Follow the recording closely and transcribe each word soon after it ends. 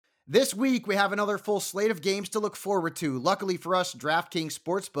This week, we have another full slate of games to look forward to. Luckily for us, DraftKings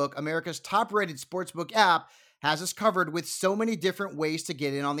Sportsbook, America's top-rated sportsbook app, has us covered with so many different ways to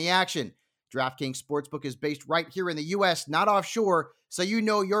get in on the action. DraftKings Sportsbook is based right here in the U.S., not offshore, so you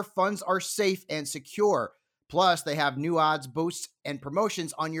know your funds are safe and secure. Plus, they have new odds, boosts, and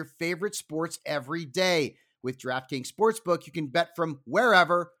promotions on your favorite sports every day. With DraftKings Sportsbook, you can bet from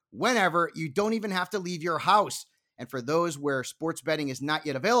wherever, whenever. You don't even have to leave your house. And for those where sports betting is not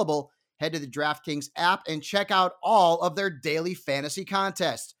yet available, head to the DraftKings app and check out all of their daily fantasy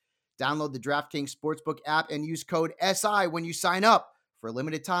contests. Download the DraftKings Sportsbook app and use code SI when you sign up. For a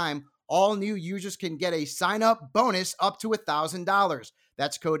limited time, all new users can get a sign-up bonus up to $1,000.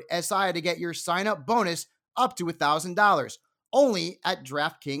 That's code SI to get your sign-up bonus up to $1,000. Only at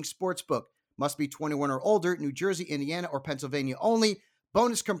DraftKings Sportsbook. Must be 21 or older, New Jersey, Indiana, or Pennsylvania only.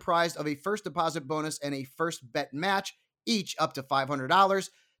 Bonus comprised of a first deposit bonus and a first bet match, each up to $500.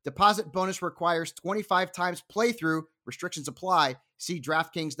 Deposit bonus requires 25 times playthrough. Restrictions apply. See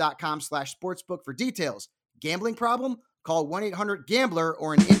DraftKings.com/sportsbook for details. Gambling problem? Call 1-800-GAMBLER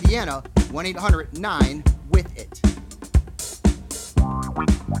or in Indiana,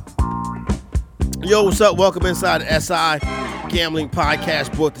 1-800-9-WITH-IT. Yo, what's up? Welcome inside the SI Gambling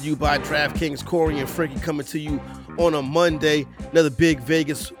Podcast, brought to you by DraftKings. Corey and Frankie coming to you on a Monday. Another big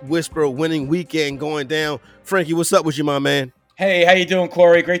Vegas Whisper winning weekend going down. Frankie, what's up with you, my man? Hey, how you doing,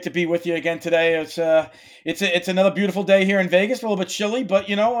 Corey? Great to be with you again today. It's another beautiful day here in Vegas. A little bit chilly, but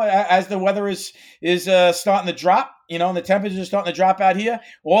as the weather is starting to drop, and the temperatures are starting to drop out here,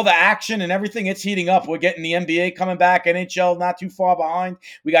 all the action and everything, it's heating up. We're getting the NBA coming back, NHL not too far behind.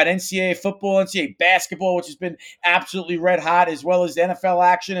 We got NCAA football, NCAA basketball, which has been absolutely red hot, as well as the NFL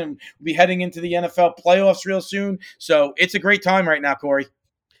action, and we'll be heading into the NFL playoffs real soon. So it's a great time right now, Corey.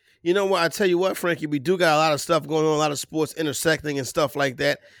 You know what? I tell you what, Frankie, we do got a lot of stuff going on, a lot of sports intersecting and stuff like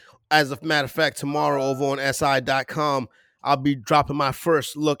that. As a matter of fact, tomorrow over on SI.com, I'll be dropping my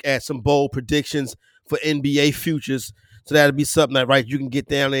first look at some bold predictions for NBA futures. So that'll be something that, right, you can get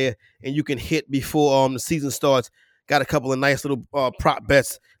down there and you can hit before the season starts. Got a couple of nice little prop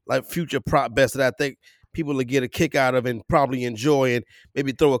bets, like future prop bets that I think people will get a kick out of and probably enjoy, and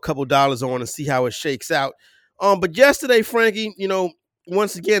maybe throw a couple dollars on and see how it shakes out. But yesterday, Frankie,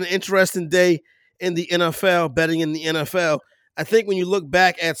 once again, an interesting day in the NFL, betting in the NFL. I think when you look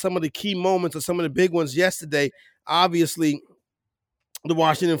back at some of the key moments or some of the big ones yesterday, obviously the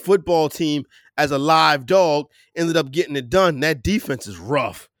Washington football team as a live dog ended up getting it done. That defense is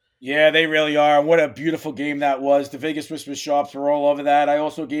rough. Yeah, they really are. What a beautiful game that was. The Vegas Whisper Sharps were all over that. I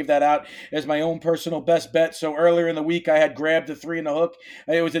also gave that out as my own personal best bet. So earlier in the week, I had grabbed the 3 and the hook.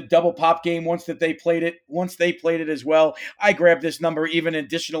 It was a double pop game once they played it as well. I grabbed this number even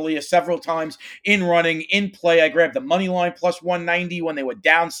additionally several times in running, in play. I grabbed the money line plus 190 when they were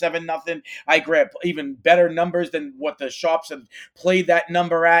down 7-0. I grabbed even better numbers than what the Sharps had played that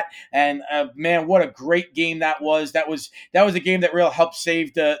number at. And man, what a great game that was. That was a game that really helped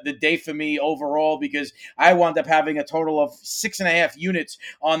save the day for me overall, because I wound up having a total of 6.5 units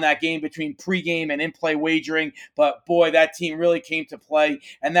on that game between pregame and in-play wagering. But boy, that team really came to play,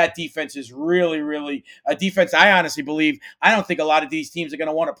 and that defense is really, really a defense I honestly believe I don't think a lot of these teams are going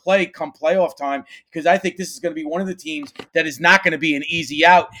to want to play come playoff time, because I think this is going to be one of the teams that is not going to be an easy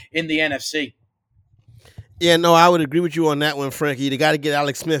out in the NFC. Yeah, no, I would agree with you on that one, Frankie. They got to get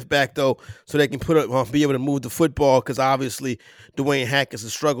Alex Smith back, though, so they can be able to move the football, because obviously Dwayne Hackett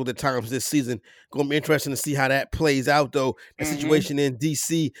has struggled at times this season. Going to be interesting to see how that plays out, though. The situation in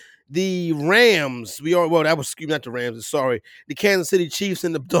D.C., the Rams, the Kansas City Chiefs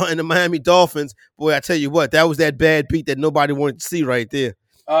and the Miami Dolphins. Boy, I tell you what, that was that bad beat that nobody wanted to see right there.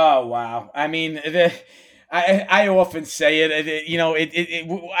 Oh, wow. I mean, I often say it.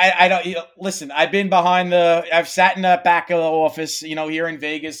 I don't listen. I've sat in the back of the office, here in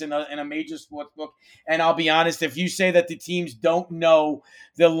Vegas in a major sports book, and I'll be honest. If you say that the teams don't know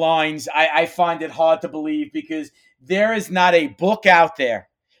the lines, I find it hard to believe, because there is not a book out there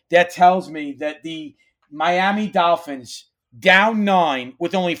that tells me that the Miami Dolphins down 9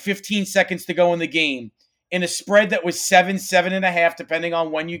 with only 15 seconds to go in the game in a spread that was 7.5, depending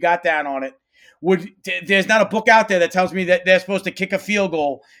on when you got down on it. There's not a book out there that tells me that they're supposed to kick a field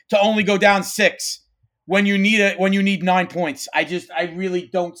goal to only go down 6 when you need 9 points. I really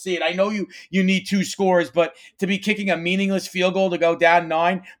don't see it. I know you need 2 scores, but to be kicking a meaningless field goal to go down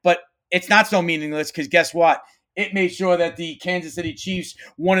 9, but it's not so meaningless, because guess what? It made sure that the Kansas City Chiefs,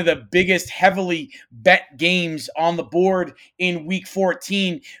 one of the biggest heavily bet games on the board in Week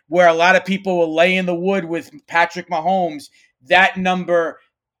 14, where a lot of people will lay in the wood with Patrick Mahomes, that number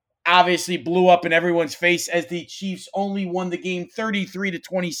obviously blew up in everyone's face as the Chiefs only won the game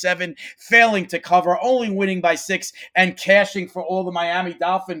 33-27, failing to cover, only winning by 6, and cashing for all the Miami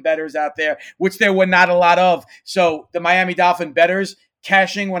Dolphin bettors out there, which there were not a lot of. So the Miami Dolphin bettors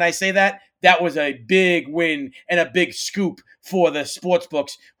cashing, when I say that, that was a big win and a big scoop for the sports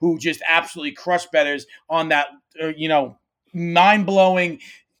books, who just absolutely crushed bettors on that, mind-blowing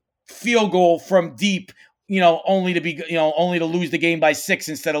field goal from deep, only to lose the game by 6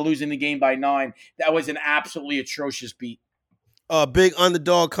 instead of losing the game by 9. That was an absolutely atrocious beat. A big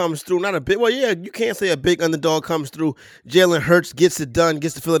underdog comes through. Not a big, well, yeah, you can't say a big underdog comes through. Jalen Hurts gets it done,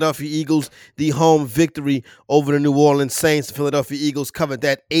 gets the Philadelphia Eagles the home victory over the New Orleans Saints. The Philadelphia Eagles covered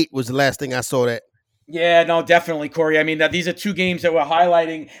that. 8 was the last thing I saw that. Yeah, no, definitely, Corey. I mean, these are two games that we're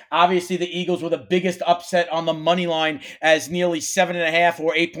highlighting. Obviously, the Eagles were the biggest upset on the money line as nearly 7.5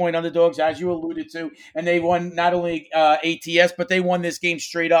 or 8-point underdogs, as you alluded to. And they won not only ATS, but they won this game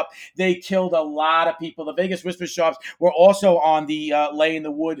straight up. They killed a lot of people. The Vegas Whisper Shops were also on the laying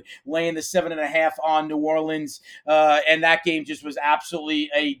the 7.5 on New Orleans. And that game just was absolutely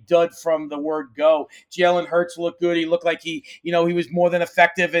a dud from the word go. Jalen Hurts looked good. He looked like he was more than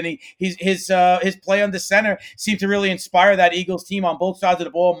effective. And his play under center seemed to really inspire that Eagles team on both sides of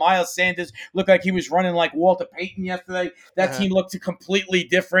the ball. Miles Sanders looked like he was running like Walter Payton yesterday. That team looked completely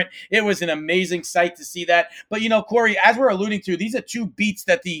different. It was an amazing sight to see that. But, Corey, as we're alluding to, these are two beats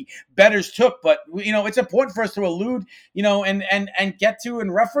that the bettors took. But, it's important for us to allude, and get to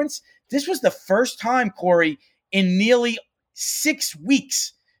and reference. This was the first time, Corey, in nearly 6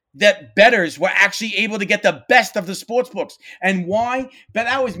 weeks that bettors were actually able to get the best of the sports books. And why? But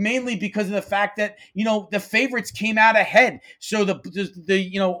that was mainly because of the fact that, the favorites came out ahead. So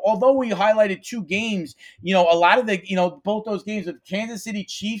although we highlighted 2 games, a lot of both those games with Kansas City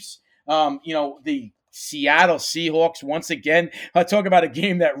Chiefs, the Seattle Seahawks, once again, talk about a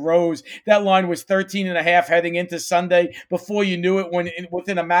game that rose. That line was 13.5 heading into Sunday. Before you knew it,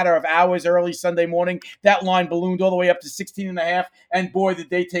 within a matter of hours, early Sunday morning, that line ballooned all the way up to 16.5. And boy, did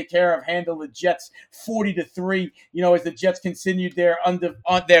they handle the Jets 40-3. As the Jets continued their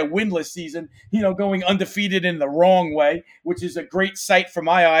winless season, going undefeated in the wrong way, which is a great sight for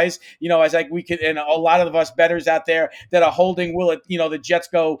my eyes. And a lot of us bettors out there that are holding the Jets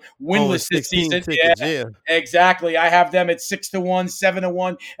go winless this season. Yeah, exactly. I have them at 6-1,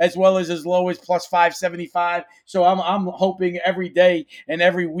 7-1, as well as low as plus 575. So I'm hoping every day and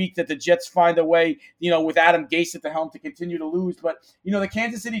every week that the Jets find a way, with Adam Gase at the helm, to continue to lose. But the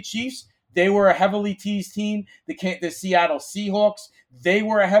Kansas City Chiefs, they were a heavily teased team. The Seattle Seahawks, they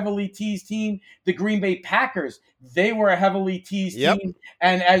were a heavily teased team. The Green Bay Packers, they were a heavily teased team,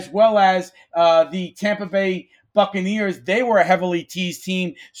 and as well as the Tampa Bay Buccaneers, they were a heavily teased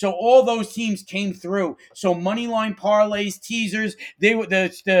team. So all those teams came through. So moneyline parlays, teasers,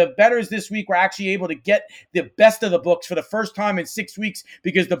 the bettors this week were actually able to get the best of the books for the first time in 6 weeks,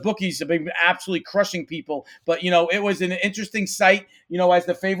 because the bookies have been absolutely crushing people. But, it was an interesting sight, as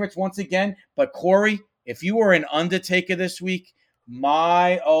the favorites once again. But Corey, if you were an undertaker this week,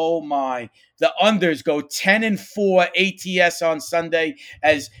 my, oh my. The unders go 10-4 ATS on Sunday,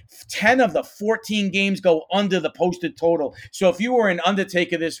 as 10 of the 14 games go under the posted total. So if you were an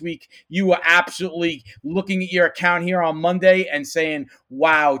undertaker this week, you were absolutely looking at your account here on Monday and saying,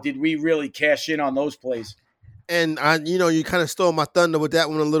 wow, did we really cash in on those plays? And you kind of stole my thunder with that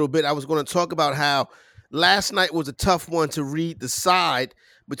one a little bit. I was going to talk about how last night was a tough one to read the side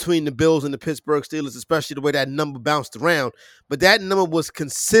between the Bills and the Pittsburgh Steelers, especially the way that number bounced around. But that number was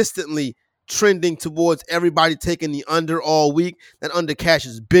consistently trending towards everybody taking the under all week. That under cash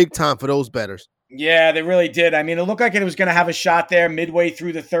is big time for those bettors. Yeah, they really did. I mean, it looked like it was going to have a shot there midway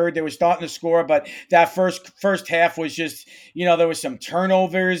through the third. They were starting to score, but that first half was just, there was some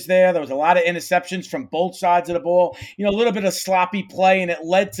turnovers there. There was a lot of interceptions from both sides of the ball, a little bit of sloppy play, and it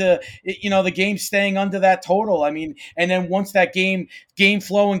led to, the game staying under that total. I mean, and then once that game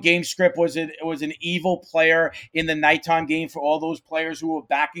flow and game script was an evil player in the nighttime game for all those players who were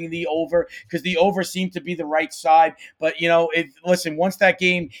backing the over, because the over seemed to be the right side. But, once that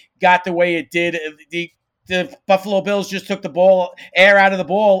game got the way it did, the Buffalo Bills just took the air out of the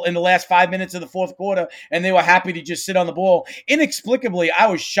ball in the last 5 minutes of the fourth quarter, and they were happy to just sit on the ball. Inexplicably, I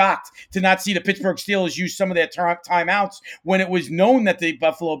was shocked to not see the Pittsburgh Steelers use some of their timeouts when it was known that the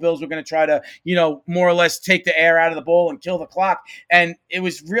Buffalo Bills were going to try to, more or less take the air out of the ball and kill the clock. And it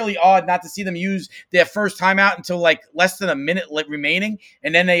was really odd not to see them use their first timeout until like less than a minute remaining.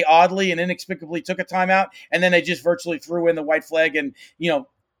 And then they oddly and inexplicably took a timeout, and then they just virtually threw in the white flag and,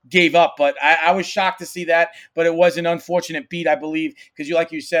 gave up. But I was shocked to see that, but it was an unfortunate beat, I believe, because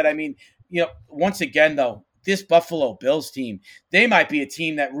like you said, I mean, once again, though, this Buffalo Bills team, they might be a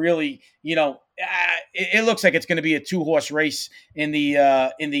team that really, it looks like it's going to be a 2-horse race in the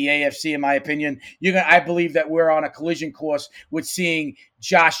AFC, in my opinion. I believe that we're on a collision course with seeing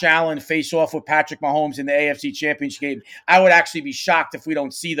Josh Allen face off with Patrick Mahomes in the AFC Championship game. I would actually be shocked if we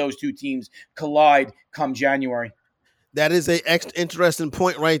don't see those two teams collide come January. That is a interesting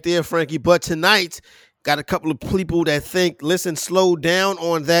point right there, Frankie. But tonight, got a couple of people that think, listen, slow down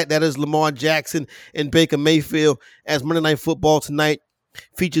on that. That is Lamar Jackson and Baker Mayfield, as Monday Night Football tonight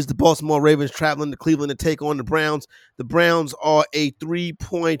features the Baltimore Ravens traveling to Cleveland to take on the Browns. The Browns are a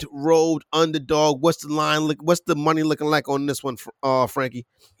 3-point road underdog. What's the line? What's the money looking like on this one, Frankie?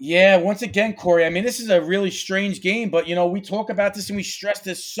 Yeah, once again, Corey, I mean, this is a really strange game, but, we talk about this and we stress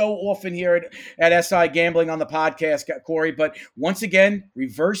this so often here at SI Gambling on the podcast, Corey. But once again,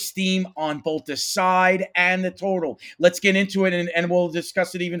 reverse steam on both the side and the total. Let's get into it and we'll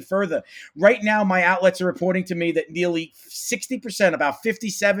discuss it even further. Right now, my outlets are reporting to me that nearly 60%, about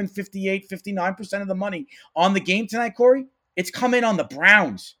 57, 58, 59% of the money on the game tonight, Corey, it's come in on the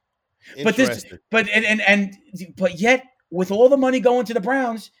Browns. But yet, with all the money going to the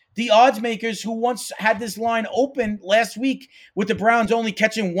Browns, the odds makers who once had this line open last week with the Browns only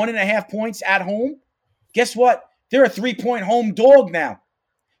catching 1.5 points at home, guess what? They're a 3-point home dog now.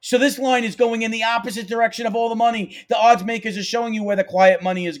 So this line is going in the opposite direction of all the money. The odds makers are showing you where the quiet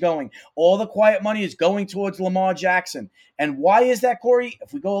money is going. All the quiet money is going towards Lamar Jackson. And why is that, Corey?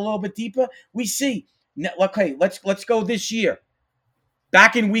 If we go a little bit deeper, we see, okay, let's go this year.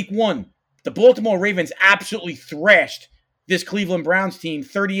 Back in week 1, the Baltimore Ravens absolutely thrashed this Cleveland Browns team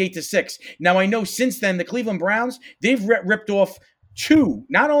 38-6. Now, I know since then, the Cleveland Browns, they've ripped off 2,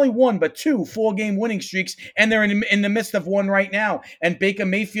 not only 1, but 2 4-game winning streaks, and they're in the midst of one right now. And Baker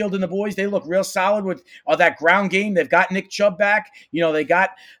Mayfield and the boys, they look real solid with that ground game. They've got Nick Chubb back. They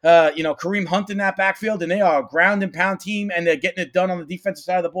got, Kareem Hunt in that backfield, and they are a ground and pound team, and they're getting it done on the defensive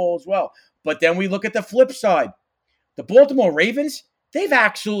side of the ball as well. But then we look at the flip side. The Baltimore Ravens, they've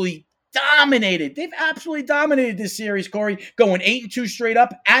absolutely dominated. They've absolutely dominated this series, Corey, going 8-2 straight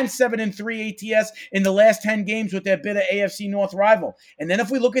up and 7-3 ATS in the last 10 games with their bitter AFC North rival. And then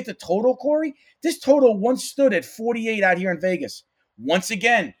if we look at the total, Corey, this total once stood at 48 out here in Vegas. Once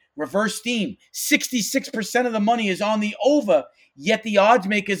again, reverse steam. 66% of the money is on the over, yet the odds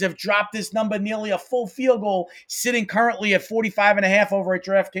makers have dropped this number nearly a full field goal, sitting currently at 45.5 over at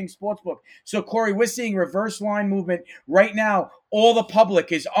DraftKings Sportsbook. So, Corey, we're seeing reverse line movement right now. All the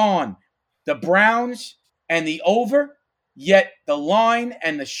public is on the Browns and the over, yet the line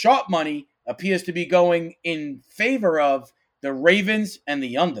and the sharp money appears to be going in favor of the Ravens and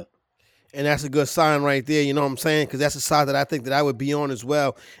the under. And that's a good sign right there, you know what I'm saying? Because that's a side that I think that I would be on as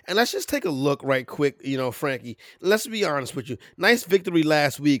well. And let's just take a look right quick, Frankie. Let's be honest with you. Nice victory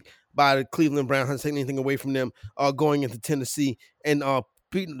last week by the Cleveland Browns. Not taking anything away from them going into Tennessee and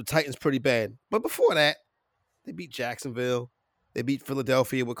beating the Titans pretty bad. But before that, they beat Jacksonville. They beat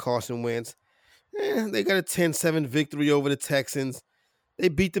Philadelphia with Carson Wentz. They got a 10-7 victory over the Texans. They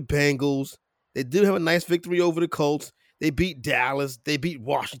beat the Bengals. They do have a nice victory over the Colts. They beat Dallas. They beat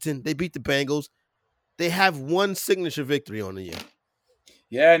Washington. They beat the Bengals. They have one signature victory on the year.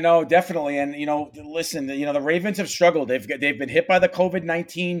 Yeah, no, definitely. And, listen, the Ravens have struggled. They've been hit by the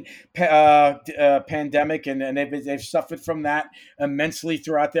COVID-19 pandemic, and they've suffered from that immensely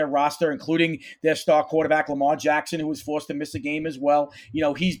throughout their roster, including their star quarterback, Lamar Jackson, who was forced to miss a game as well.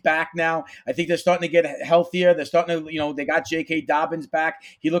 He's back now. I think they're starting to get healthier. They're starting to, they got J.K. Dobbins back.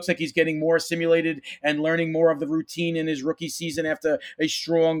 He looks like he's getting more assimilated and learning more of the routine in his rookie season after a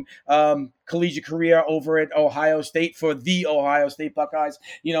strong collegiate career over at Ohio State for the Ohio State Buckeyes,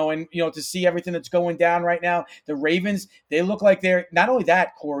 to see everything that's going down right now. The Ravens, they look like they're not only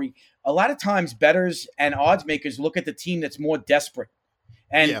that, Corey, a lot of times bettors and odds makers look at the team that's more desperate.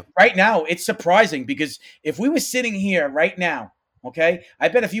 And Right now it's surprising because if we were sitting here right now, okay, I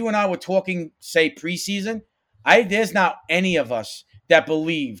bet if you and I were talking, say, preseason, there's not any of us that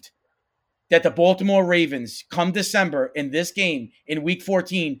believed that the Baltimore Ravens, come December in this game in Week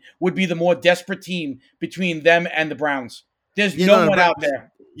 14, would be the more desperate team between them and the Browns. There's no one out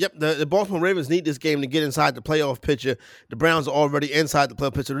there. Yep, the Baltimore Ravens need this game to get inside the playoff picture. The Browns are already inside the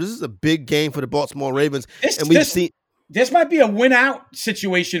playoff picture. This is a big game for the Baltimore Ravens. This might be a win-out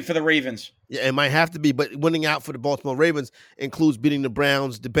situation for the Ravens. Yeah, it might have to be, but winning out for the Baltimore Ravens includes beating the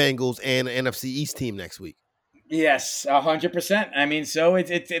Browns, the Bengals, and the NFC East team next week. Yes, 100%. I mean, so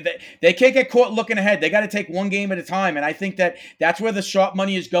they can't get caught looking ahead. They got to take one game at a time, and I think that that's where the sharp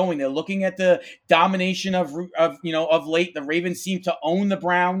money is going. They're looking at the domination of late. The Ravens seem to own the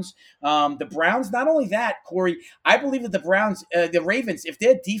Browns. The Browns, not only that, Corey, I believe that the Ravens, if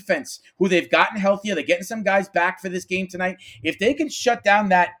their defense, who they've gotten healthier, they're getting some guys back for this game tonight. If they can shut down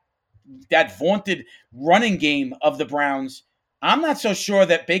that vaunted running game of the Browns, I'm not so sure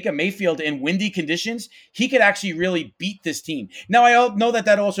that Baker Mayfield in windy conditions, he could actually really beat this team. Now, I know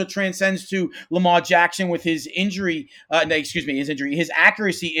that also transcends to Lamar Jackson with his his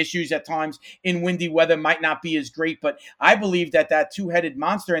accuracy issues at times in windy weather might not be as great, but I believe that two-headed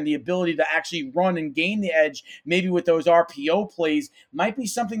monster and the ability to actually run and gain the edge, maybe with those RPO plays, might be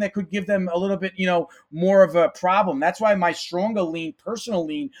something that could give them a little bit, more of a problem. That's why my personal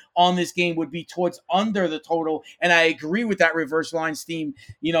lean on this game would be towards under the total, and I agree with that reverse line steam,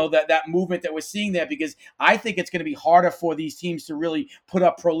 that movement that we're seeing there, because I think it's going to be harder for these teams to really put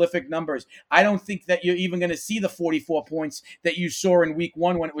up prolific numbers. I don't think that you're even going to see the 44 points that you saw in week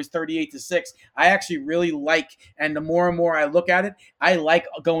 1 when it was 38-6. I actually really like, and the more and more I look at it, I like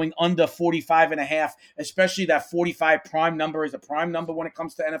going under 45.5, especially that 45 prime number is a prime number when it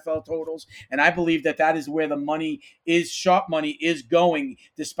comes to NFL totals. And I believe that is where the sharp money is going,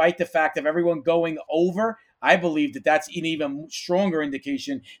 despite the fact of everyone going over. I believe that's an even stronger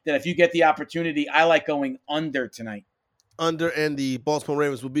indication that if you get the opportunity, I like going under tonight. Under, and the Baltimore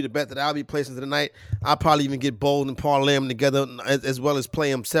Ravens will be the bet that I'll be placing tonight. I'll probably even get bold and parlay them together as well as play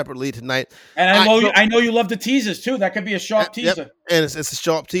them separately tonight. And I know you love the teasers too. That could be a sharp teaser. Yep. And it's a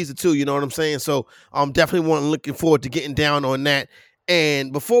sharp teaser too, you know what I'm saying? So I'm definitely looking forward to getting down on that.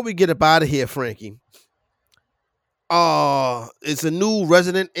 And before we get up out of here, Frankie, it's a new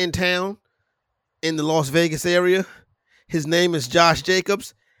resident in town in the Las Vegas area. His name is Josh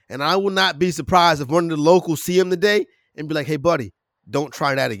Jacobs, and I will not be surprised if one of the locals see him today and be like, "Hey, buddy, don't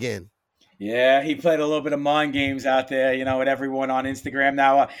try that again." Yeah, he played a little bit of mind games out there, with everyone on Instagram.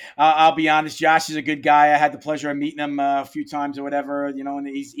 Now, I'll be honest, Josh is a good guy. I had the pleasure of meeting him a few times or whatever, and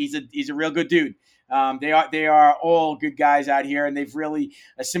he's a real good dude. They are all good guys out here, and they've really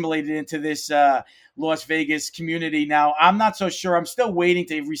assimilated into this Las Vegas community. Now, I'm not so sure. I'm still waiting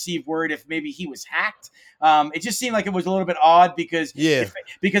to receive word if maybe he was hacked. It just seemed like it was a little bit odd because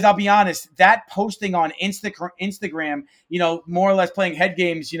I'll be honest, that posting on Instagram, more or less playing head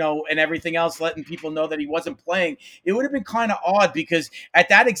games, and everything else, letting people know that he wasn't playing, it would have been kind of odd because at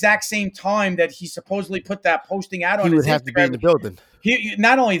that exact same time that he supposedly put that posting out on his Instagram, have to be in the building. He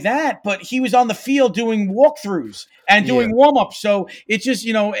not only that, but he was on the field doing walkthroughs and doing warm-ups. So it's just,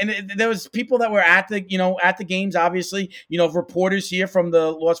 and there was people that were at the games, obviously, reporters here from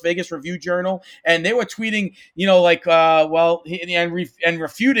the Las Vegas Review-Journal, and they were tweeting, and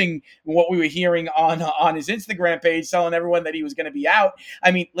refuting what we were hearing on his Instagram page, telling everyone that he was going to be out. I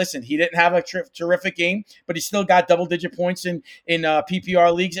mean, listen, he didn't have a terrific game, but he still got double-digit points in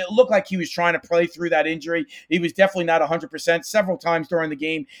PPR leagues. It looked like he was trying to play through that injury. He was definitely not 100%. Several times during the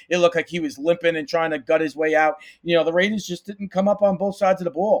game, it looked like he was limping and trying to gut his way out. The Ravens just didn't come up on both sides of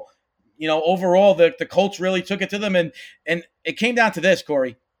the ball. Overall, the Colts really took it to them, and it came down to this,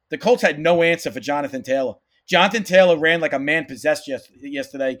 Corey. The Colts had no answer for Jonathan Taylor. Jonathan Taylor ran like a man possessed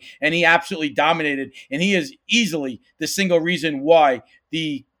yesterday, and he absolutely dominated, and he is easily the single reason why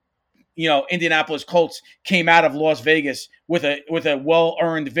the Indianapolis Colts came out of Las Vegas with a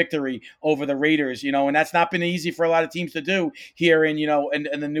well-earned victory over the Raiders, and that's not been easy for a lot of teams to do here in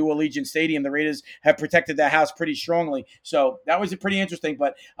the new Allegiant Stadium. The Raiders have protected that house pretty strongly. So that was pretty interesting,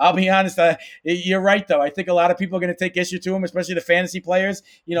 but I'll be honest, you're right, though. I think a lot of people are going to take issue to him, especially the fantasy players,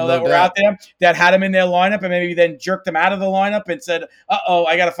 that were out there that had him in their lineup and maybe then jerked him out of the lineup and said,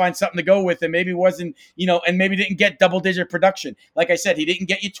 I got to find something to go with, and maybe wasn't, and maybe didn't get double-digit production. Like I said, he didn't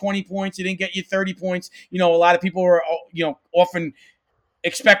get you 20 points. He didn't get you 30 points. A lot of people were, often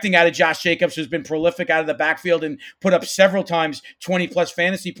expecting out of Josh Jacobs, who's been prolific out of the backfield and put up several times 20-plus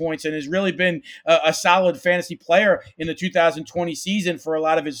fantasy points and has really been a solid fantasy player in the 2020 season for a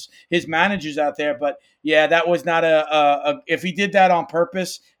lot of his managers out there. But, yeah, that was not if he did that on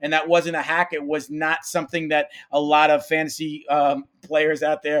purpose and that wasn't a hack, it was not something that a lot of fantasy players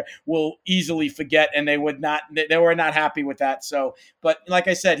out there will easily forget, and they were not happy with that. So, but like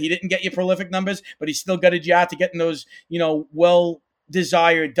I said, he didn't get you prolific numbers, but he still gutted you out to getting those,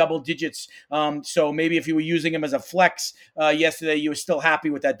 desired double digits. So maybe if you were using him as a flex yesterday, you were still happy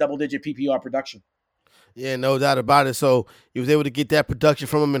with that double-digit PPR production. Yeah, no doubt about it. So he was able to get that production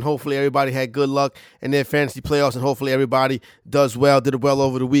from him, and hopefully everybody had good luck in their fantasy playoffs, and hopefully everybody did well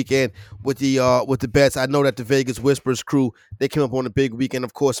over the weekend with the bets. I know that the Vegas Whispers crew, they came up on a big weekend.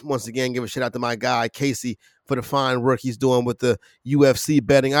 Of course, once again, give a shout out to my guy Casey for the fine work he's doing with the UFC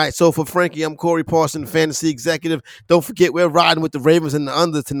betting. All right, so for Frankie, I'm Corey Parson, fantasy executive. Don't forget, we're riding with the Ravens and the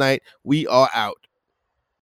under tonight. We are out.